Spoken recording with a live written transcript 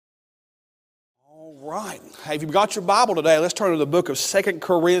Right. Hey, if you've got your Bible today, let's turn to the book of 2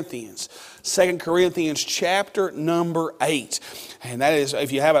 Corinthians. 2 Corinthians chapter number 8. And that is,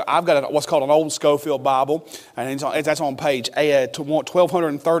 if you have it, I've got what's called an old Schofield Bible, and that's on page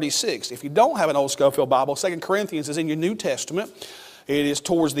 1236. If you don't have an old Schofield Bible, 2 Corinthians is in your New Testament. It is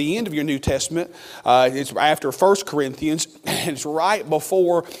towards the end of your New Testament. It's after 1 Corinthians, and it's right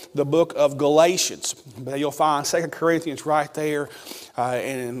before the book of Galatians. But you'll find 2 Corinthians right there,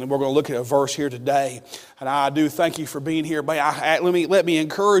 and we're going to look at a verse here today. And I do thank you for being here. But let me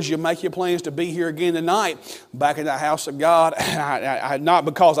encourage you, make your plans to be here again tonight, back in the house of God. Not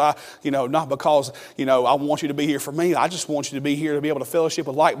because I want you to be here for me. I just want you to be here to be able to fellowship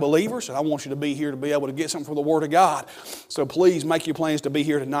with like believers, and I want you to be here to be able to get something from the Word of God. So please make your plans to be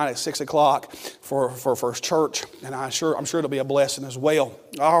here tonight at 6 o'clock for First Church, and I'm sure it'll be a blessing as well.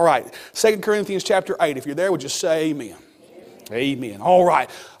 All right, 2 Corinthians chapter 8. If you're there, would you say amen? Amen. All right,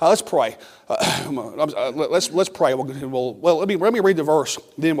 let's pray. Let's pray. Let me read the verse,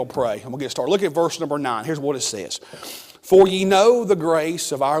 then we'll pray, and we'll get started. Look at verse number 9. Here's what it says. For ye know the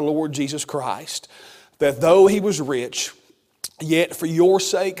grace of our Lord Jesus Christ, that though he was rich, yet for your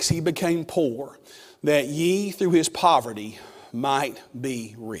sakes he became poor, that ye through his poverty might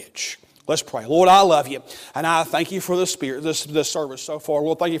be rich. Let's pray. Lord, I love you, and I thank you for the Spirit, this service so far.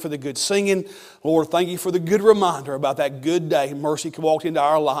 Lord, thank you for the good singing. Lord, thank you for the good reminder about that good day mercy walked into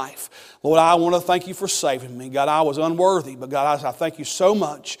our life. Lord, I want to thank you for saving me. God, I was unworthy, but God, I thank you so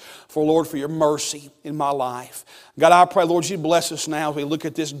much for your mercy in my life. God, I pray, Lord, you bless us now as we look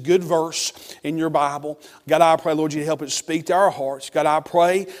at this good verse in your Bible. God, I pray, Lord, you help it speak to our hearts. God, I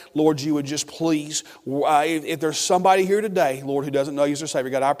pray, Lord, you would just please, if there's somebody here today, Lord, who doesn't know you as their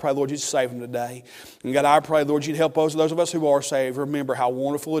Savior, God, I pray, Lord, you'd save them today. And God, I pray, Lord, you'd help those of us who are saved remember how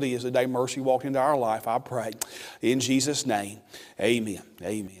wonderful it is the day mercy walked into our life. I pray. In Jesus' name, amen.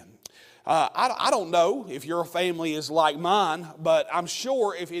 Amen. I don't know if your family is like mine, but I'm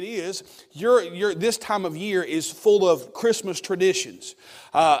sure if it is, this time of year is full of Christmas traditions.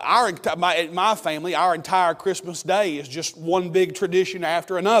 My family, our entire Christmas day is just one big tradition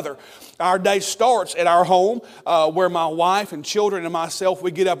after another. Our day starts at our home where my wife and children and myself,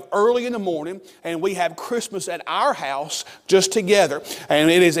 we get up early in the morning and we have Christmas at our house just together. And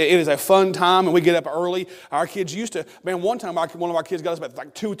it is a fun time, and we get up early. Our kids used to, one time one of our kids got us about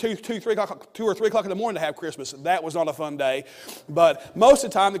like 2 or 3 o'clock in the morning to have Christmas. That was not a fun day. But most of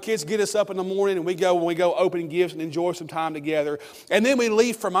the time the kids get us up in the morning and we go open gifts and enjoy some time together. And then we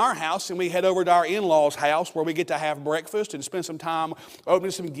leave from our house and we head over to our in-laws' house where we get to have breakfast and spend some time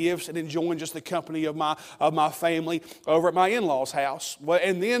opening some gifts and enjoying just the company of my family over at my in-laws' house.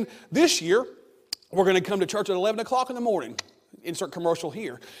 And then this year, we're going to come to church at 11 o'clock in the morning. Insert commercial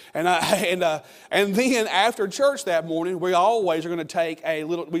here. And then after church that morning, we always are going to take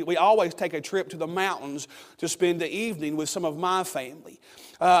we always take a trip to the mountains to spend the evening with some of my family.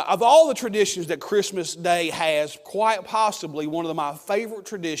 Of all the traditions that Christmas Day has, quite possibly one of my favorite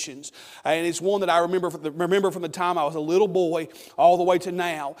traditions, and it's one that I remember from the time I was a little boy all the way to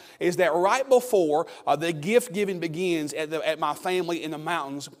now, is that right before the gift giving begins at my family in the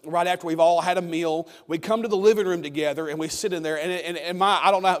mountains, right after we've all had a meal, we come to the living room together and we sit in there. And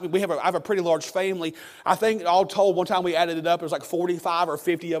I don't know, I have a pretty large family. I think all told, one time we added it up, it was like 45 or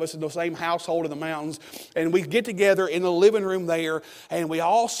 50 of us in the same household in the mountains, and we get together in the living room there, and we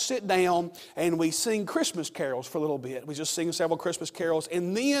all sit down and we sing Christmas carols for a little bit. We just sing several Christmas carols,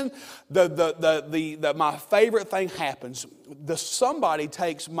 and then my favorite thing happens. Somebody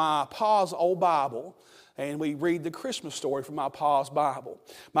takes my pa's old Bible, and we read the Christmas story from my pa's Bible.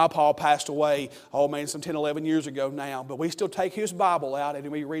 My pa passed away, some 10, 11 years ago now, but we still take his Bible out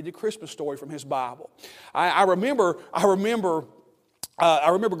and we read the Christmas story from his Bible. I remember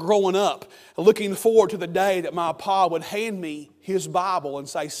growing up, looking forward to the day that my pa would hand me his Bible and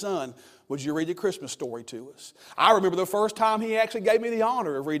say, "Son, would you read the Christmas story to us?" I remember the first time he actually gave me the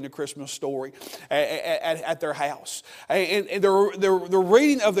honor of reading the Christmas story at their house. And the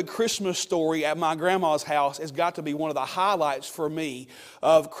reading of the Christmas story at my grandma's house has got to be one of the highlights for me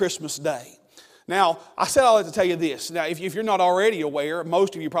of Christmas Day. Now, I said all that to tell you this. Now, if you're not already aware,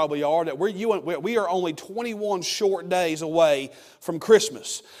 most of you probably are, that we are only 21 short days away from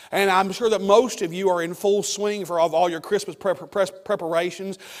Christmas. And I'm sure that most of you are in full swing for all your Christmas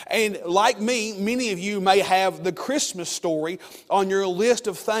preparations. And like me, many of you may have the Christmas story on your list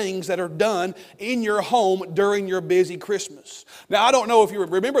of things that are done in your home during your busy Christmas. Now, I don't know if you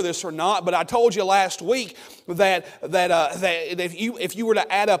remember this or not, but I told you last week that if you were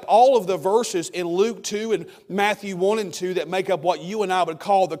to add up all of the verses in Luke 2 and Matthew 1 and 2 that make up what you and I would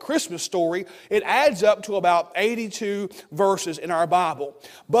call the Christmas story, it adds up to about 82 verses in our Bible.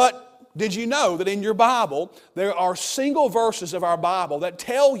 But did you know that in your Bible, there are single verses of our Bible that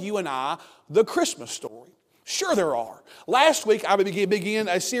tell you and I the Christmas story? Sure there are. Last week, I began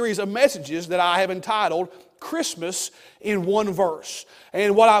a series of messages that I have entitled Christmas in One Verse.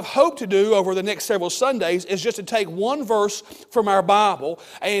 And what I've hoped to do over the next several Sundays is just to take one verse from our Bible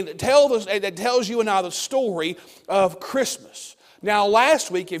and that tells you and I the story of Christmas. Now,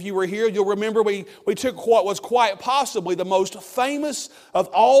 last week, if you were here, you'll remember we took what was quite possibly the most famous of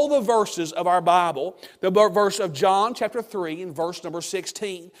all the verses of our Bible, the verse of John chapter 3 and verse number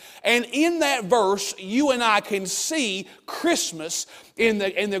 16. And in that verse, you and I can see Christmas in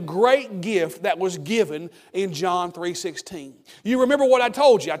the great gift that was given in John 3:16. You remember what I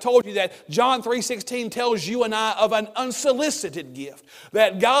told you? I told you that John 3:16 tells you and I of an unsolicited gift.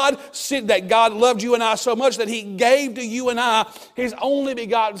 That God loved you and I so much that He gave to you and I His only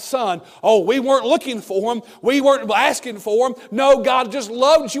begotten Son. Oh, we weren't looking for Him. We weren't asking for Him. No, God just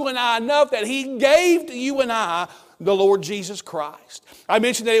loved you and I enough that He gave to you and I the Lord Jesus Christ. I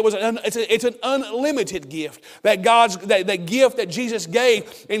mentioned that it's an unlimited gift. That that gift that Jesus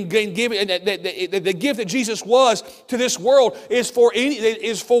gave and the gift that Jesus was to this world is for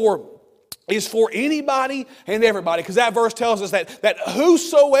anybody and everybody. Because that verse tells us that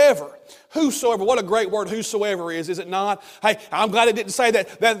whosoever, what a great word whosoever is it not? Hey, I'm glad it didn't say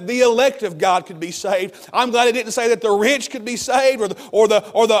that the elect of God could be saved. I'm glad it didn't say that the rich could be saved or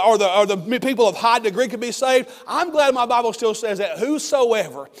the people of high degree could be saved. I'm glad my Bible still says that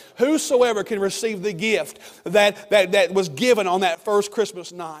whosoever can receive the gift that was given on that first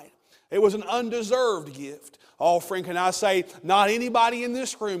Christmas night. It was an undeserved gift. Oh, friend, can I say, not anybody in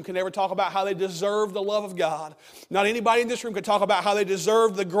this room can ever talk about how they deserve the love of God. Not anybody in this room can talk about how they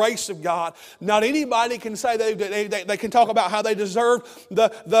deserve the grace of God. Not anybody can say they can talk about how they deserve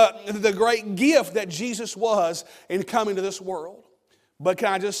the great gift that Jesus was in coming to this world. But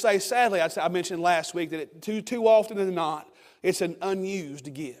can I just say, sadly, I mentioned last week that too often than not, it's an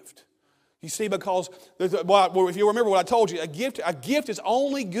unused gift. You see, because if you remember what I told you, a gift is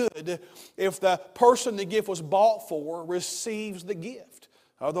only good if the person the gift was bought for receives the gift.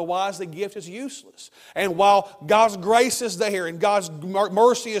 Otherwise, the gift is useless. And while God's grace is there and God's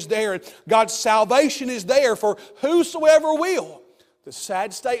mercy is there and God's salvation is there for whosoever will, the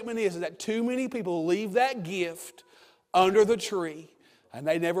sad statement is that too many people leave that gift under the tree and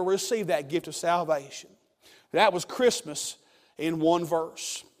they never receive that gift of salvation. That was Christmas in one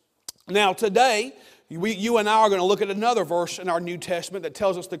verse. Now today, you and I are going to look at another verse in our New Testament that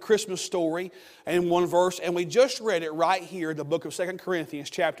tells us the Christmas story in one verse. And we just read it right here in the book of 2 Corinthians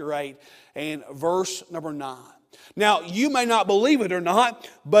chapter 8 and verse number 9. Now, you may not believe it or not,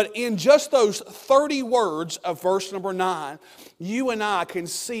 but in just those 30 words of verse number 9, you and I can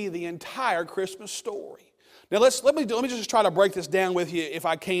see the entire Christmas story. Now let me just try to break this down with you if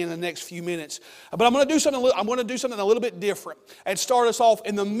I can in the next few minutes. But I'm going to do something a little bit different and start us off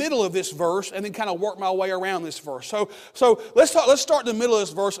in the middle of this verse and then kind of work my way around this verse. So let's start in the middle of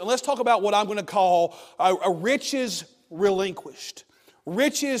this verse and let's talk about what I'm going to call a riches relinquished.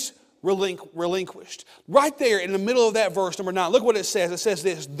 Riches relinquished. Right there in the middle of that verse, number 9, look what it says. It says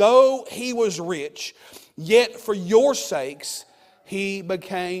this: though He was rich, yet for your sakes He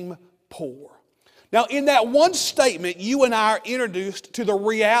became poor. Now, in that one statement, you and I are introduced to the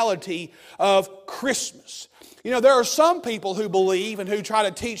reality of Christmas. You know, there are some people who believe and who try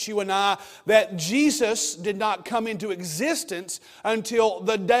to teach you and I that Jesus did not come into existence until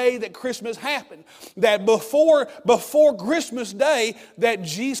the day that Christmas happened. That before Christmas Day, that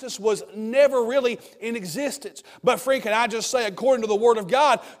Jesus was never really in existence. But friend, can I just say, according to the Word of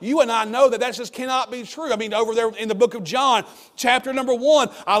God, you and I know that just cannot be true. I mean, over there in the book of John, chapter number 1,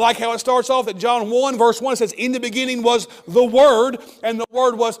 I like how it starts off at John 1, verse 1. It says, in the beginning was the Word, and the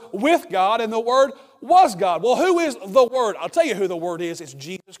Word was with God, and the Word was God. Well, who is the Word? I'll tell you who the Word is. It's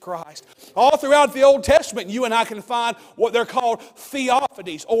Jesus Christ. All throughout the Old Testament, you and I can find what they're called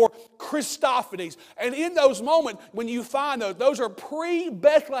theophanies or Christophanies. And in those moments, when you find those are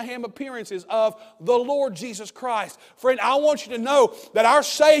pre-Bethlehem appearances of the Lord Jesus Christ. Friend, I want you to know that our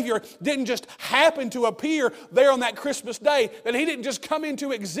Savior didn't just happen to appear there on that Christmas day, that He didn't just come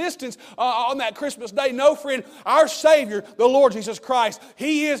into existence on that Christmas day. No, friend, our Savior, the Lord Jesus Christ,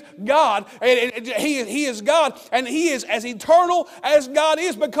 He is God, and He is God, and He is as eternal as God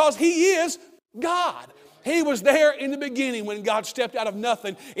is because He is God. He was there in the beginning when God stepped out of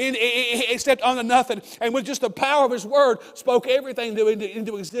nothing. He stepped onto nothing, and with just the power of His Word spoke everything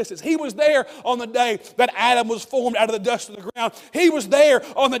into existence. He was there on the day that Adam was formed out of the dust of the ground. He was there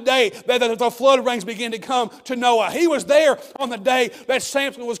on the day that the flood rains began to come to Noah. He was there on the day that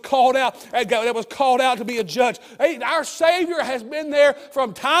Samson was called out, to be a judge. Our Savior has been there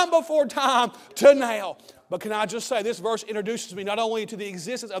from time before time to now. But can I just say, this verse introduces me not only to the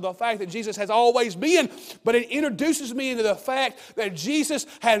existence of the fact that Jesus has always been, but it introduces me into the fact that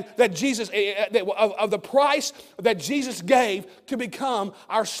of the price that Jesus gave to become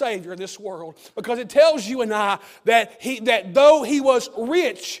our Savior in this world. Because it tells you and I that though He was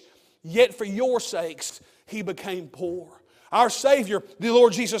rich, yet for your sakes He became poor. Our Savior, the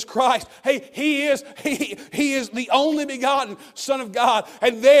Lord Jesus Christ, He is the only begotten Son of God.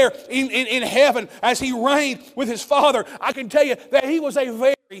 And there in heaven, as He reigned with His Father, I can tell you that He was a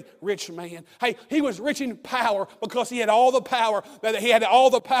very rich man. He was rich in power because He had all the power that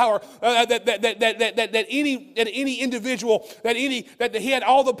any individual, that He had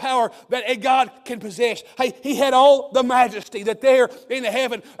all the power that a God can possess. He had all the majesty that there in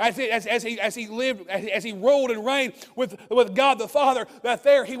heaven, as He lived, as He ruled and reigned with God the Father, that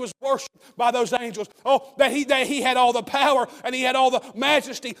there He was worshipped by those angels. Oh, that He had all the power and He had all the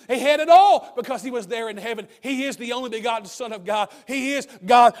majesty. He had it all because He was there in heaven. He is the only begotten Son of God. He is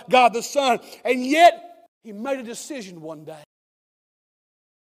God the Son. And yet, He made a decision one day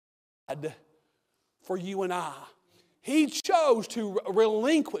for you and I. He chose to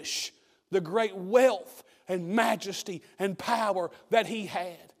relinquish the great wealth and majesty and power that He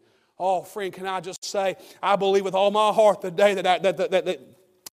had. Oh, friend, can I just say, I believe with all my heart the day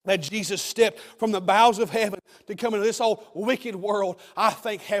that Jesus stepped from the bowels of heaven to come into this old wicked world. I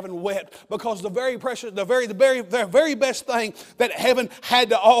think heaven wept, because the very best thing that heaven had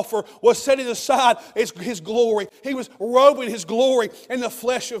to offer was setting aside His glory. He was robing His glory in the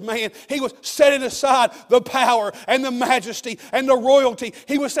flesh of man. He was setting aside the power and the majesty and the royalty.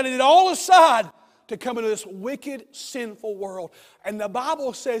 He was setting it all aside to come into this wicked, sinful world. And the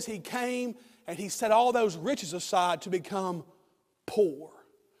Bible says He came and He set all those riches aside to become poor.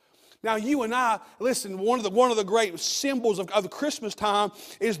 Now you and I, listen, one of the great symbols of the Christmas time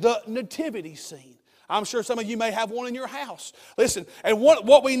is the nativity scene. I'm sure some of you may have one in your house. Listen, and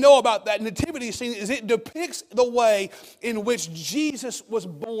what we know about that nativity scene is it depicts the way in which Jesus was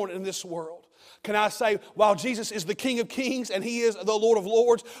born in this world. Can I say, while Jesus is the King of Kings and He is the Lord of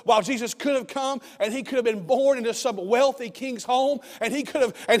Lords, while Jesus could have come and He could have been born into some wealthy king's home, and he could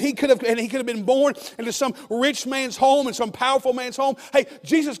have been born into some rich man's home and some powerful man's home.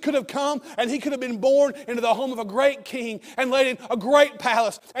 Jesus could have come and He could have been born into the home of a great king and laid in a great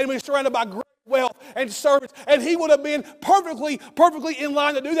palace and be surrounded by great wealth and servants, and He would have been perfectly in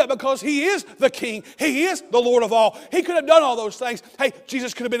line to do that, because He is the King. He is the Lord of all. He could have done all those things.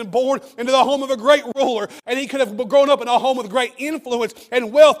 Jesus could have been born into the home of a great ruler, and He could have grown up in a home with great influence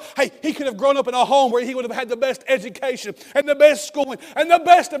and wealth. He could have grown up in a home where He would have had the best education and the best schooling and the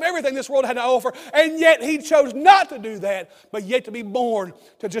best of everything this world had to offer, and yet He chose not to do that, but yet to be born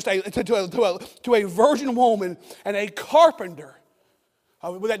to just to a virgin woman and a carpenter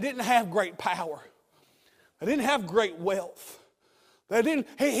that didn't have great power. They didn't have great wealth.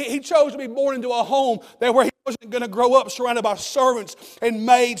 He chose to be born into a home where He wasn't going to grow up surrounded by servants and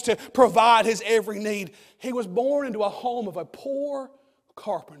maids to provide His every need. He was born into a home of a poor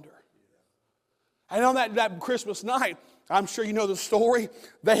carpenter. And on that Christmas night, I'm sure you know the story,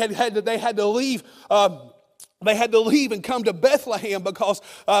 they had to leave. They had to leave and come to Bethlehem because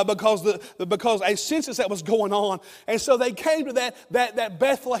a census that was going on. And so they came to that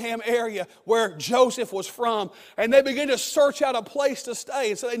Bethlehem area where Joseph was from. And they began to search out a place to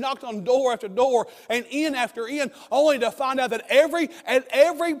stay. And so they knocked on door after door and inn after inn, only to find out that every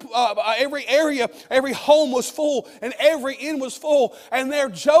area, every home was full and every inn was full. And there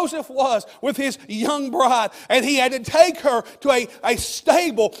Joseph was with his young bride. And he had to take her to a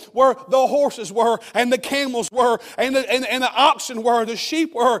stable where the horses were and the camels were, and the oxen were, the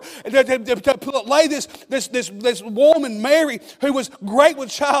sheep were, to lay this woman, Mary, who was great with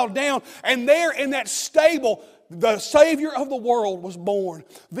child, down. And there in that stable, the Savior of the world was born.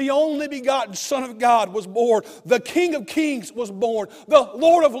 The only begotten Son of God was born. The King of Kings was born. The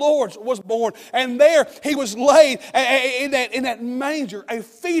Lord of Lords was born. And there He was laid in that manger, a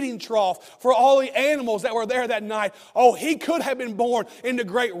feeding trough for all the animals that were there that night. Oh, He could have been born into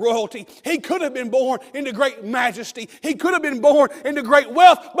great royalty. He could have been born into great majesty. He could have been born into great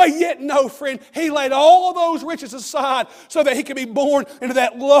wealth. But yet no, friend. He laid all those riches aside so that He could be born into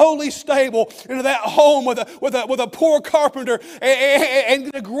that lowly stable, into that home with a poor carpenter,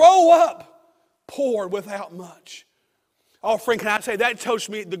 and to grow up poor without much. Oh, friend, can I say that tells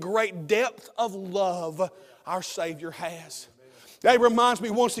me the great depth of love our Savior has. That reminds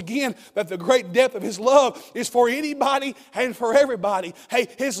me once again that the great depth of His love is for anybody and for everybody. Hey,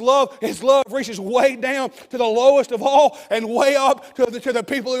 His love reaches way down to the lowest of all and way up to the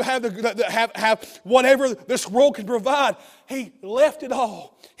people who have whatever this world can provide. He left it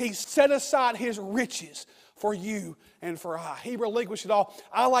all. He set aside His riches for you and for I. He relinquished it all.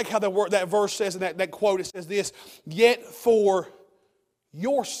 I like how that verse says in that quote, it says this, yet for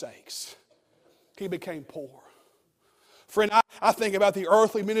your sakes He became poor. Friend, I think about the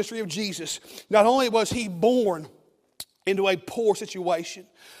earthly ministry of Jesus. Not only was He born into a poor situation,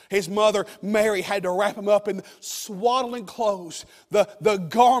 His mother Mary had to wrap Him up in swaddling clothes, the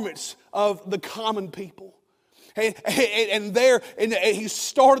garments of the common people. And He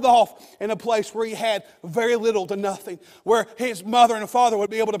started off in a place where He had very little to nothing, where His mother and father would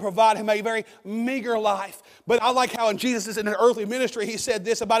be able to provide Him a very meager life. But I like how in Jesus' in His earthly ministry, He said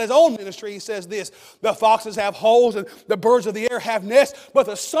this about His own ministry. He says this, the foxes have holes and the birds of the air have nests, but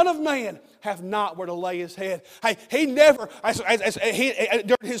the Son of Man hath not where to lay His head. Hey, He never,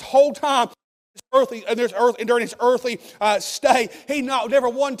 during His whole time, during His earthly stay, He never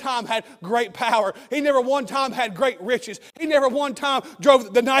one time had great power. He never one time had great riches. He never one time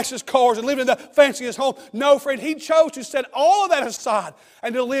drove the nicest cars and lived in the fanciest home. No, friend, He chose to set all of that aside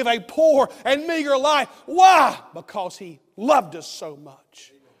and to live a poor and meager life. Why? Because He loved us so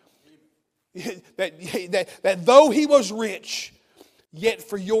much. That though He was rich, yet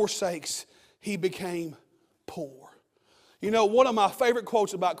for your sakes He became poor. You know, one of my favorite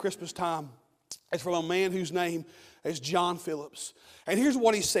quotes about Christmas time is from a man whose name is John Phillips. And here's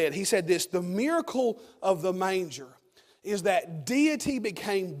what he said. He said this, the miracle of the manger is that deity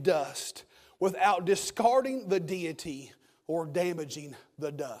became dust without discarding the deity or damaging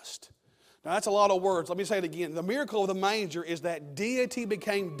the dust. Now that's a lot of words. Let me say it again. The miracle of the manger is that deity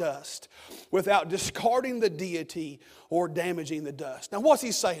became dust without discarding the deity or damaging the dust. Now what's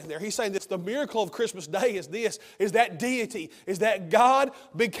he saying there? He's saying this, the miracle of Christmas Day is this, is that deity, is that God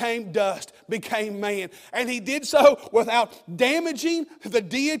became dust, became man. And He did so without damaging the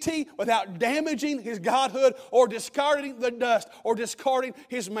deity, without damaging His godhood, or discarding the dust, or discarding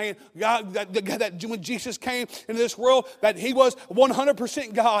His man. God, that when Jesus came into this world, that He was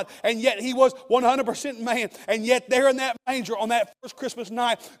 100% God, and yet He was 100% man. And yet there in that manger on that first Christmas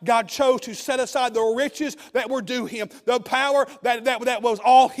night, God chose to set aside the riches that were due Him, the power that was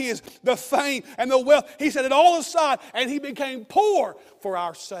all His, the fame and the wealth. He set it all aside and He became poor for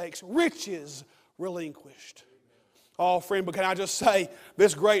our sakes. Riches relinquished. Oh, friend, but can I just say,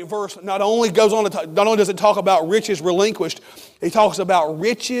 this great verse not only does it talk about riches relinquished, it talks about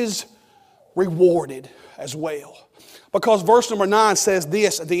riches rewarded as well. Because verse number 9 says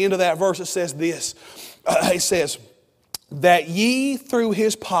this, at the end of that verse it says this. It says, that ye through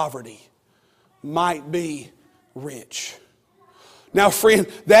His poverty might be rich. Now, friend,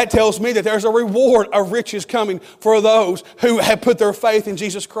 that tells me that there's a reward of riches coming for those who have put their faith in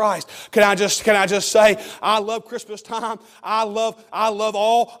Jesus Christ. Can I just say, I love Christmas time. I love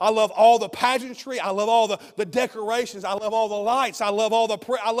all the pageantry. I love all the decorations. I love all the lights. I love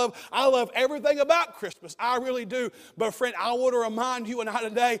I love everything about Christmas. I really do. But friend, I want to remind you and I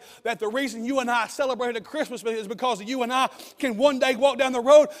today that the reason you and I celebrated Christmas is because you and I can one day walk down the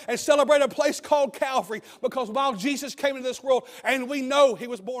road and celebrate a place called Calvary. Because while Jesus came into this world, and we know He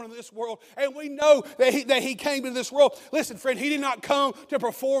was born in this world, and we know that he came into this world. Listen, friend, He did not come to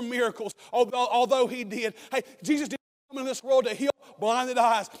perform miracles, although He did. Hey, Jesus did not come into this world to heal blinded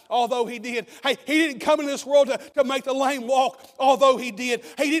eyes, although He did. Hey, He didn't come into this world to make the lame walk, although He did.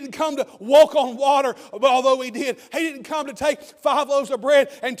 He didn't come to walk on water, but although He did. He didn't come to take 5 loaves of bread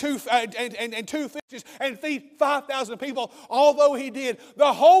and two fishes and feed 5,000 people, although He did.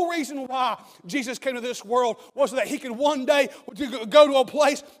 The whole reason why Jesus came to this world was so that He could one day go to a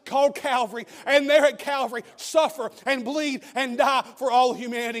place called Calvary, and there at Calvary suffer and bleed and die for all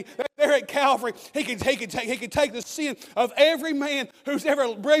humanity. There at Calvary, He could take the sin of every man who's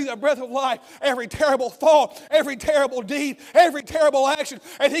ever breathed a breath of life, every terrible thought, every terrible deed, every terrible action,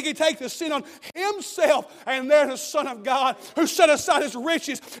 and He could take the sin on Himself. And there's the Son of God who set aside His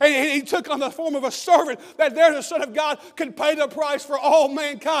riches, and He took on the form of a servant, that there the Son of God could pay the price for all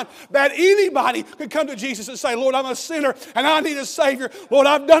mankind, that anybody could come to Jesus and say, Lord, I'm a sinner and I need a Savior. Lord,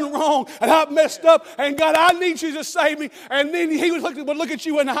 I've done wrong and I've messed up, and God, I need You to save me. And then He would look at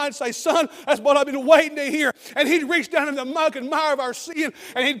you and I and say, son, that's what I've been waiting to hear. And He'd reach down in the muck and mire of our sin,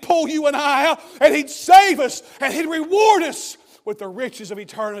 and He'd pull you and I out, and He'd save us, and He'd reward us with the riches of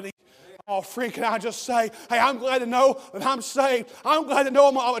eternity. Oh, friend, can I just say, hey, I'm glad to know that I'm saved. I'm glad to know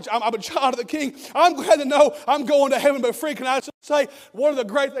I'm a child of the King. I'm glad to know I'm going to heaven. But friend, can I just say, one of the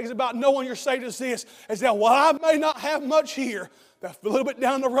great things about knowing you're saved is this, is that while I may not have much here, a little bit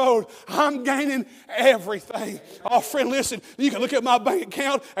down the road, I'm gaining everything. Oh, friend, listen, you can look at my bank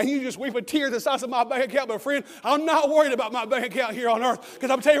account and you just weep a tear the size of my bank account. But friend, I'm not worried about my bank account here on earth.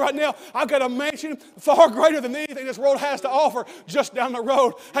 Because I'm telling you right now, I've got a mansion far greater than anything this world has to offer just down the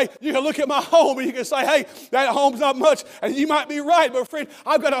road. Hey, you can look at my home and you can say, hey, that home's not much. And you might be right. But friend,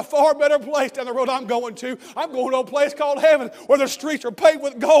 I've got a far better place down the road I'm going to. I'm going to a place called heaven where the streets are paved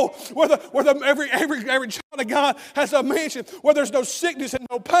with gold. Where every child of God has a mansion. Where there's no sickness and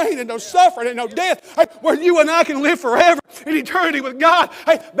no pain and no suffering and no death. Hey, where you and I can live forever in eternity with God.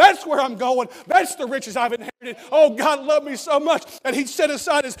 Hey, that's where I'm going. That's the riches I've inherited. Oh, God loved me so much that He set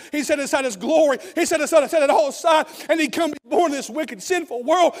aside His glory. He set it all aside, and He come be born in this wicked, sinful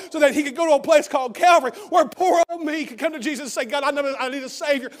world so that He could go to a place called Calvary where poor old me could come to Jesus and say, God, I need a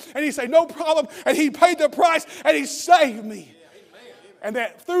Savior. And He'd say, no problem. And He paid the price and He saved me. And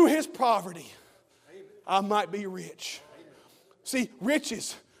that through His poverty, I might be rich. See,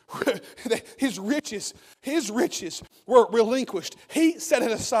 His riches were relinquished. He set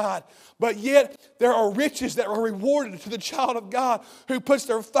it aside. But yet, there are riches that are rewarded to the child of God who puts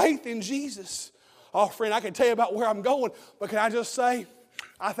their faith in Jesus. Oh, friend, I can tell you about where I'm going, but can I just say,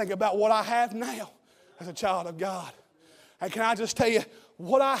 I think about what I have now as a child of God. And can I just tell you,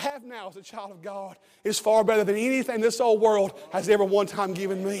 what I have now as a child of God is far better than anything this old world has ever one time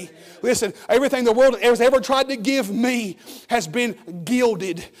given me. Listen, everything the world has ever tried to give me has been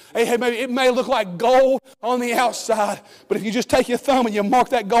gilded. It may look like gold on the outside, but if you just take your thumb and you mark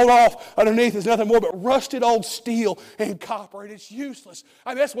that gold off, underneath is nothing more but rusted old steel and copper, and it's useless.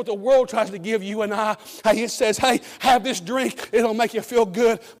 I mean, that's what the world tries to give you and I. Hey, it says, hey, have this drink. It'll make you feel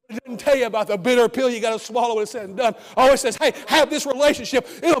good. It doesn't tell you about the bitter pill you got to swallow when it's said and done. Oh, it says, hey, have this relationship.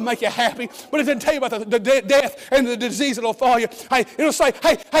 It'll make you happy. But it doesn't tell you about the death and the disease that'll follow you. Hey, it'll say,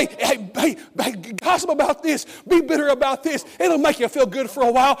 hey, gossip about this. Be bitter about this. It'll make you feel good for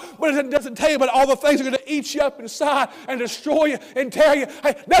a while. But it doesn't tell you about all the things that are going to eat you up inside and destroy you and tear you.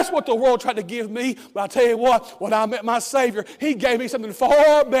 Hey, that's what the world tried to give me. But I tell you what, when I met my Savior, He gave me something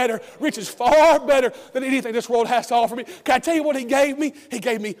far better, riches far better than anything this world has to offer me. Can I tell you what He gave me? He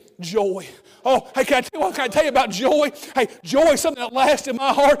gave me joy. Oh, hey, can I tell you about joy? Hey, joy is something that lasts in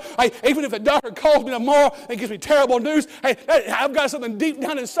my heart. Hey, even if the doctor calls me tomorrow and gives me terrible news, hey, I've got something deep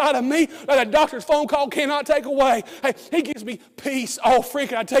down inside of me that a doctor's phone call cannot take away. Hey, He gives me peace. Oh,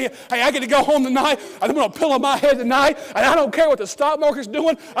 freaking, I tell you, hey, I get to go home tonight. I'm going to pillow my head tonight, and I don't care what the stock market's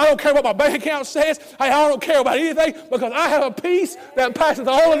doing. I don't care what my bank account says. Hey, I don't care about anything because I have a peace that passes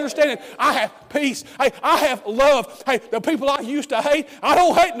all understanding. I have peace. Hey, I have love. Hey, the people I used to hate, I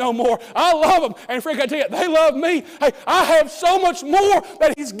don't hate no more. I love them. And friend, I tell you, they love me. Hey, I have so much more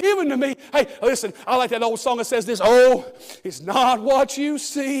that He's given to me. Hey, listen, I like that old song that says this, oh, it's not what you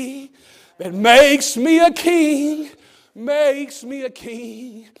see that makes me a king, makes me a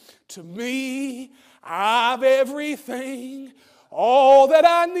king. To me, I've everything, all that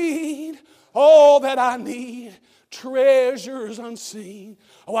I need, all that I need. Treasures unseen.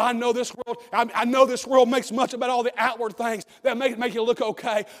 Oh, I know this world. I know this world makes much about all the outward things that make you look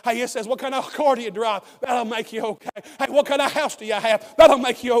okay. Hey, it says, what kind of car do you drive? That'll make you okay. Hey, what kind of house do you have? That'll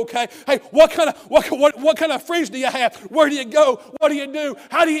make you okay. Hey, what kind of friends do you have? Where do you go? What do you do?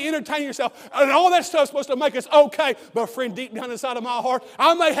 How do you entertain yourself? And all that stuff's supposed to make us okay. But friend, deep down inside of my heart,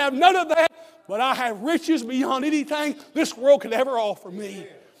 I may have none of that, but I have riches beyond anything this world could ever offer me.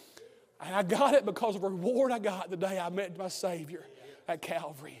 And I got it because of the reward I got the day I met my Savior at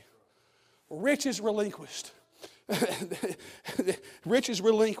Calvary. Riches relinquished. Riches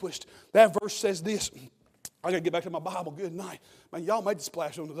relinquished. That verse says this. I got to get back to my Bible. Good night. Man, y'all made the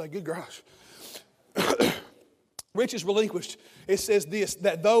splash on today. Good gosh. Riches relinquished. It says this,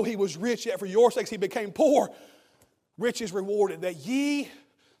 that though He was rich, yet for your sakes He became poor. Riches rewarded, that ye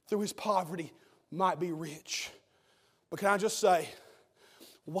through His poverty might be rich. But can I just say,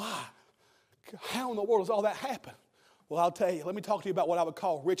 why? How in the world does all that happen? Well, I'll tell you. Let me talk to you about what I would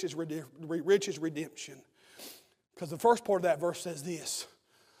call riches redemption. Because the first part of that verse says this.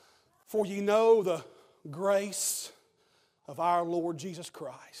 For ye know the grace of our Lord Jesus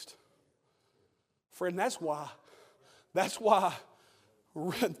Christ. Friend, that's why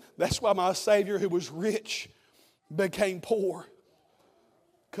my Savior who was rich became poor.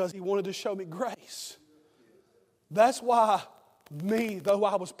 Because He wanted to show me grace. That's why me, though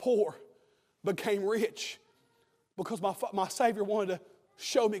I was poor, became rich. Because my Savior wanted to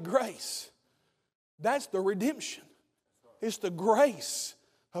show me grace. That's the redemption. It's the grace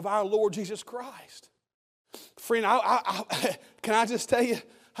of our Lord Jesus Christ. Friend, can I just tell you,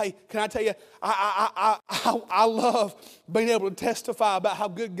 hey, can I tell you, I love being able to testify about how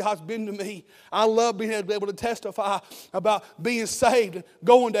good God's been to me. I love being able to testify about being saved and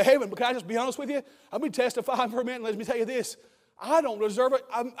going to heaven. But can I just be honest with you? I'll be testifying for a minute and let me tell you this. I don't deserve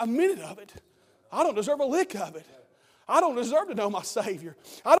a minute of it. I don't deserve a lick of it. I don't deserve to know my Savior.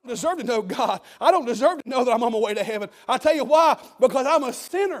 I don't deserve to know God. I don't deserve to know that I'm on my way to heaven. I tell you why. Because I'm a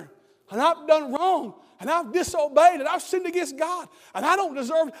sinner and I've done wrong. And I've disobeyed and I've sinned against God. And I don't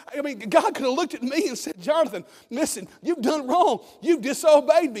deserve, God could have looked at me and said, Jonathan, listen, you've done wrong. You've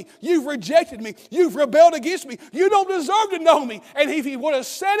disobeyed me. You've rejected me. You've rebelled against me. You don't deserve to know me. And if he would have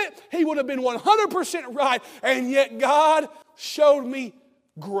said it, he would have been 100% right. And yet God showed me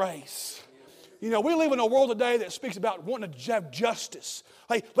grace. You know, we live in a world today that speaks about wanting to have justice.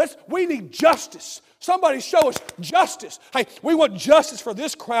 Hey, we need justice. Somebody show us justice. Hey, we want justice for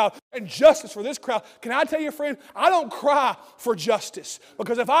this crowd and justice for this crowd. Can I tell you, friend, I don't cry for justice.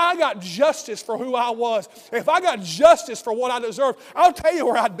 Because if I got justice for who I was, if I got justice for what I deserve, I'll tell you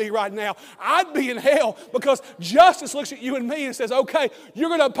where I'd be right now. I'd be in hell because justice looks at you and me and says, okay, you're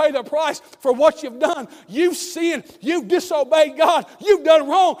going to pay the price for what you've done. You've sinned. You've disobeyed God. You've done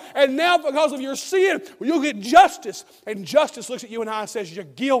wrong. And now because of your sin, you'll get justice. And justice looks at you and I and says, you're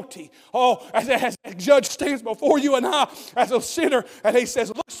guilty. Oh, as a judge stands before you and I as a sinner, and he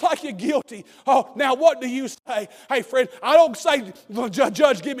says, looks like you're guilty. Oh, now what do you say? Hey, friend, I don't say,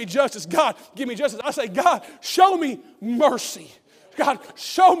 Judge, give me justice. God, give me justice. I say, God, show me mercy. God,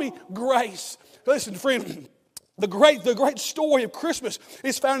 show me grace. Listen, friend, the great story of Christmas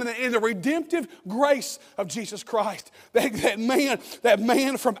is found in the redemptive grace of Jesus Christ. That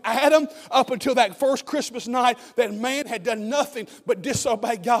man from Adam up until that first Christmas night, that man had done nothing but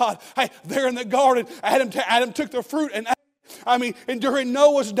disobey God. Hey, there in the garden, Adam took the fruit and and during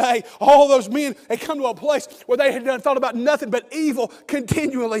Noah's day, all those men had come to a place where they had thought about nothing but evil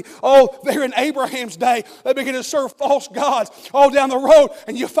continually. Oh, there in Abraham's day, they began to serve false gods all down the road.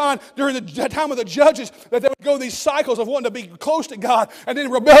 And you find during the time of the judges that they would go these cycles of wanting to be close to God and then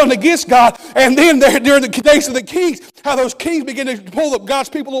rebelling against God. And then during the days of the kings, how those kings began to pull God's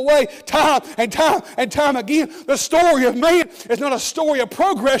people away time and time again. The story of man is not a story of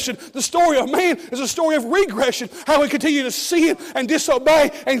progression. The story of man is a story of regression. How we continue to sin and disobey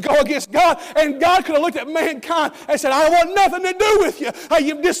and go against God. And God could have looked at mankind and said, I want nothing to do with you. Hey,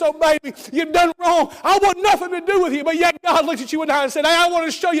 you've disobeyed me. You've done wrong. I want nothing to do with you. But yet God looked at you and I and said, hey, I want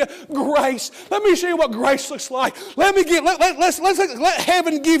to show you grace. Let me show you what grace looks like. Let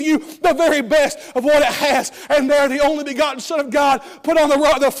heaven give you the very best of what it has. And there the only begotten Son of God put on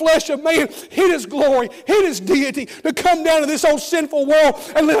the flesh of man, hid his glory, hid his deity, to come down to this old sinful world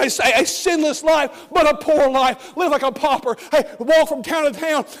and live a sinless life, but a poor life. Live like a pauper. Hey, walk from town to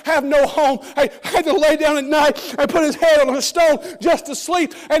town, have no home. Hey, had to lay down at night and put his head on a stone just to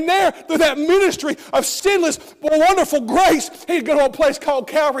sleep. And there, through that ministry of sinless, wonderful grace, he'd go to a place called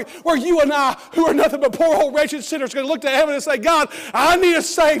Calvary, where you and I, who are nothing but poor old wretched sinners, are going to look to heaven and say, God, I need a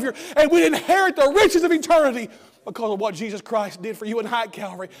Savior. And we'd inherit the riches of eternity because of what Jesus Christ did for you and I at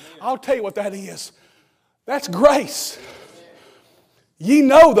Calvary. I'll tell you what that is. That's grace. Ye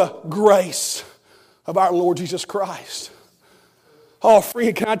know the grace of our Lord Jesus Christ. Oh,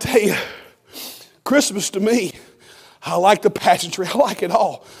 friend, can I tell you, Christmas to me, I like the pageantry. I like it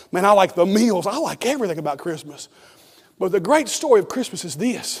all. Man, I like the meals. I like everything about Christmas. But the great story of Christmas is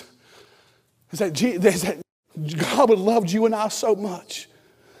this, is that God would loved you and I so much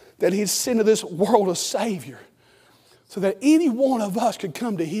that He'd sent to this world a Savior so that any one of us could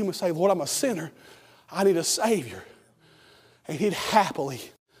come to Him and say, Lord, I'm a sinner. I need a Savior. And He'd happily,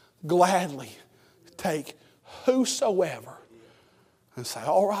 gladly take whosoever and say,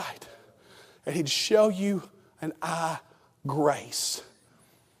 all right. And He'd show you and I grace.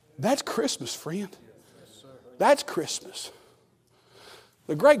 That's Christmas, friend. That's Christmas.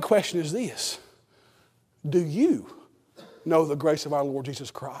 The great question is this. Do you know the grace of our Lord Jesus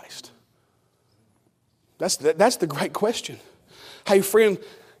Christ? That's the great question. Hey, friend,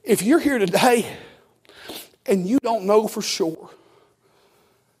 if you're here today and you don't know for sure,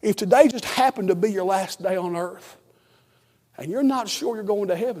 if today just happened to be your last day on earth, and you're not sure you're going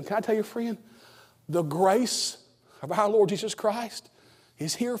to heaven, can I tell you, friend, the grace of our Lord Jesus Christ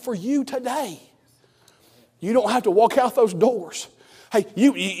is here for you today. You don't have to walk out those doors. Hey,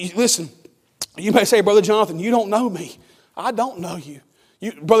 you listen, you may say, Brother Jonathan, you don't know me. I don't know you.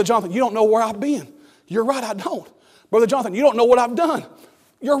 Brother Jonathan, you don't know where I've been. You're right, I don't. Brother Jonathan, you don't know what I've done.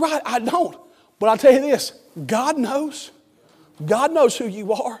 You're right, I don't. But I'll tell you this, God knows. God knows who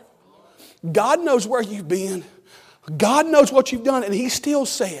you are. God knows where you've been. God knows what you've done, and He still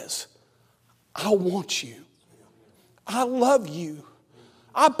says, I want you. I love you.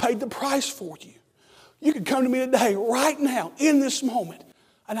 I paid the price for you. You can come to me today, right now, in this moment,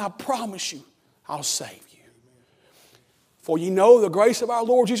 and I promise you, I'll save you. For you know the grace of our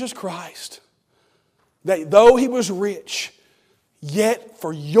Lord Jesus Christ, that though He was rich, yet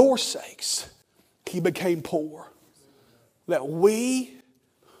for your sakes He became poor, that we,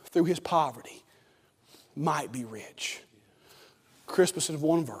 through His poverty, might be rich. Christmas in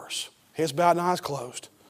one verse. Heads bowed and eyes closed.